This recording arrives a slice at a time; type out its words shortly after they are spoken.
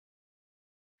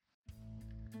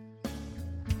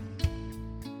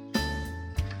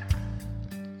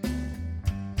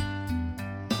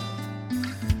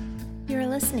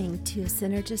listening to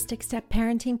Synergistic Step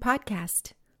Parenting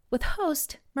Podcast with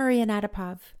host Maria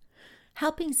Nadapov,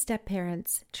 helping step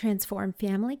parents transform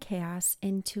family chaos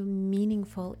into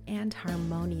meaningful and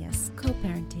harmonious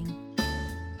co-parenting.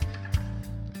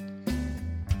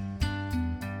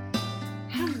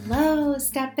 Hello,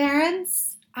 step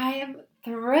parents. I am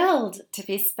thrilled to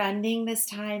be spending this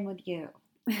time with you.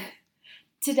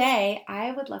 Today,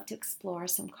 I would love to explore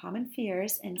some common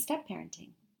fears in step parenting.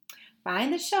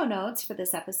 Find the show notes for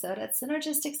this episode at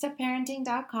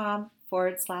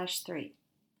synergisticstepparenting.com/3.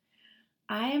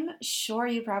 I'm sure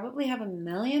you probably have a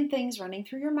million things running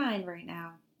through your mind right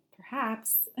now.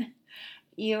 Perhaps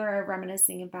you are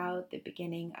reminiscing about the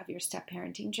beginning of your step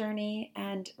parenting journey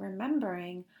and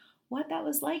remembering what that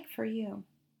was like for you.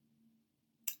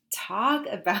 Talk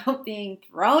about being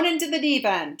thrown into the deep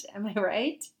end, am I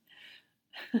right?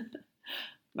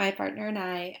 My partner and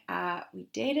I, we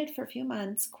dated for a few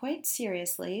months quite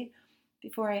seriously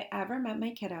before I ever met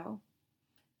my kiddo.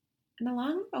 And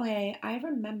along the way, I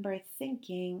remember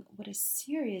thinking what a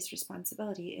serious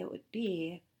responsibility it would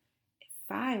be if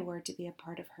I were to be a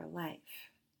part of her life.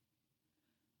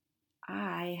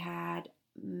 I had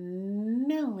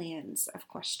millions of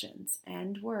questions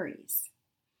and worries.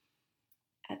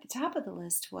 At the top of the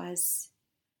list was,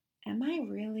 am I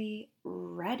really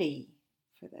ready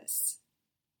for this?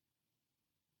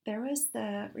 There was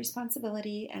the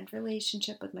responsibility and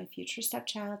relationship with my future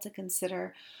stepchild to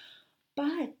consider,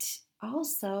 but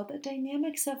also the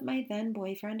dynamics of my then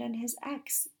boyfriend and his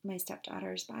ex, my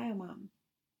stepdaughter's bio mom.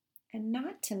 And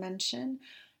not to mention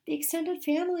the extended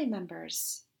family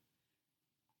members.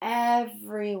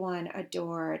 Everyone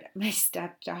adored my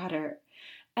stepdaughter,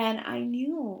 and I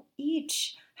knew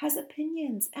each has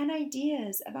opinions and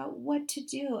ideas about what to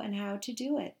do and how to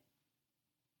do it.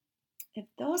 If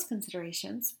those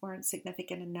considerations weren't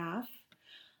significant enough,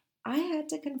 I had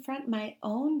to confront my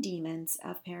own demons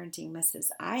of parenting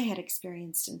misses I had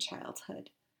experienced in childhood.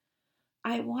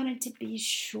 I wanted to be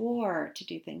sure to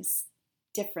do things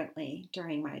differently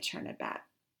during my turn at bat.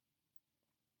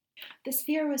 This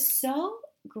fear was so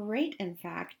great, in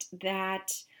fact,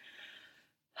 that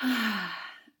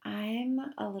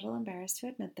I'm a little embarrassed to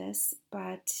admit this,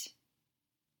 but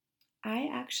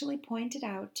I actually pointed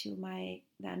out to my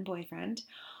then boyfriend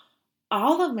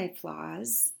all of my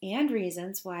flaws and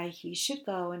reasons why he should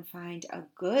go and find a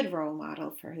good role model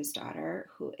for his daughter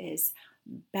who is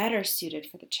better suited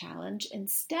for the challenge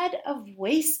instead of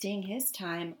wasting his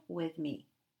time with me.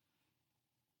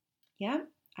 Yeah,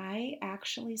 I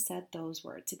actually said those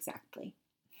words exactly.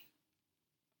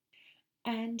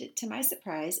 And to my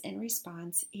surprise, in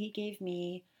response, he gave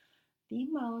me the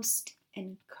most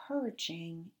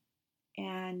encouraging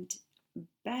and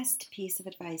best piece of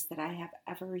advice that I have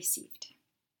ever received.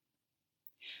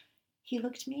 He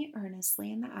looked me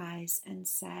earnestly in the eyes and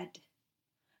said,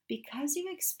 because you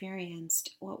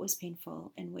experienced what was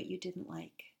painful and what you didn't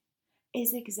like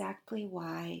is exactly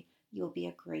why you'll be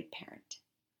a great parent.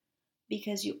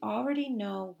 Because you already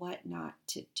know what not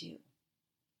to do.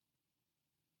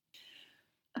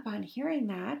 Upon hearing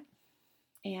that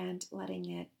and letting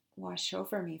it wash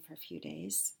over me for a few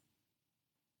days,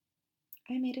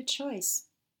 I made a choice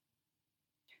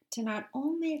to not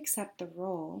only accept the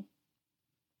role,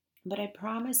 but I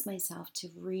promised myself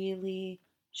to really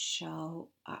show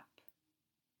up.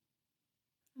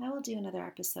 I will do another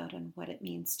episode on what it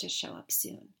means to show up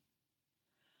soon.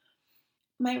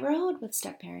 My road with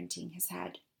step parenting has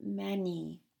had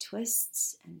many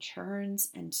twists and turns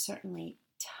and certainly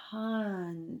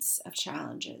tons of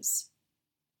challenges.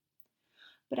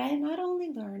 But I have not only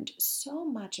learned so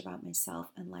much about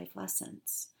myself and life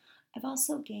lessons, I've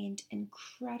also gained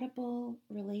incredible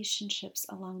relationships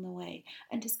along the way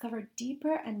and discovered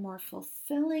deeper and more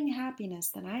fulfilling happiness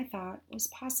than I thought was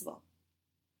possible.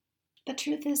 The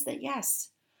truth is that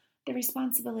yes, the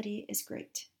responsibility is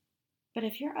great. But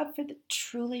if you're up for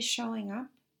truly showing up,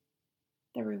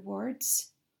 the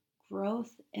rewards,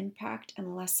 growth, impact,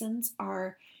 and lessons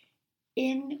are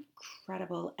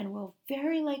incredible and will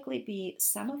very likely be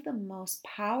some of the most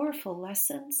powerful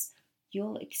lessons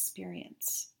you'll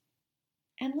experience.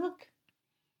 And look,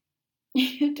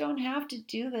 you don't have to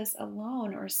do this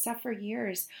alone or suffer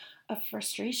years of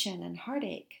frustration and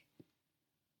heartache.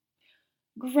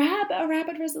 Grab a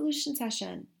rapid resolution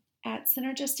session at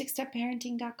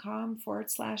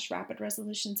synergisticstepparenting.com/rapid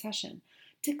resolution session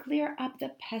to clear up the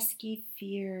pesky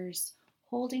fears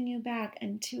holding you back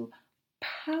and to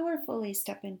powerfully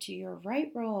step into your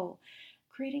right role,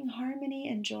 creating harmony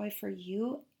and joy for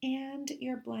you and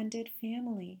your blended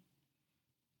family.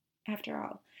 After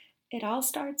all, it all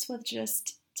starts with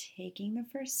just taking the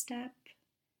first step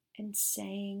and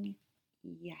saying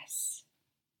yes.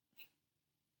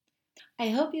 I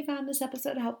hope you found this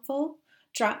episode helpful.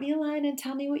 Drop me a line and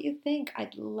tell me what you think.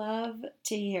 I'd love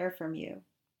to hear from you.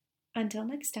 Until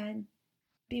next time,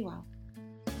 be well.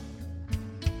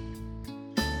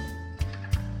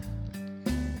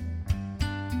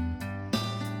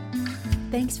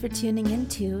 Thanks for tuning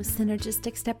into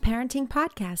Synergistic Step Parenting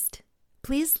Podcast.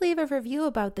 Please leave a review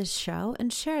about this show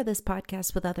and share this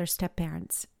podcast with other step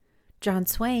parents. John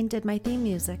Swain did my theme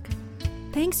music.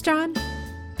 Thanks, John.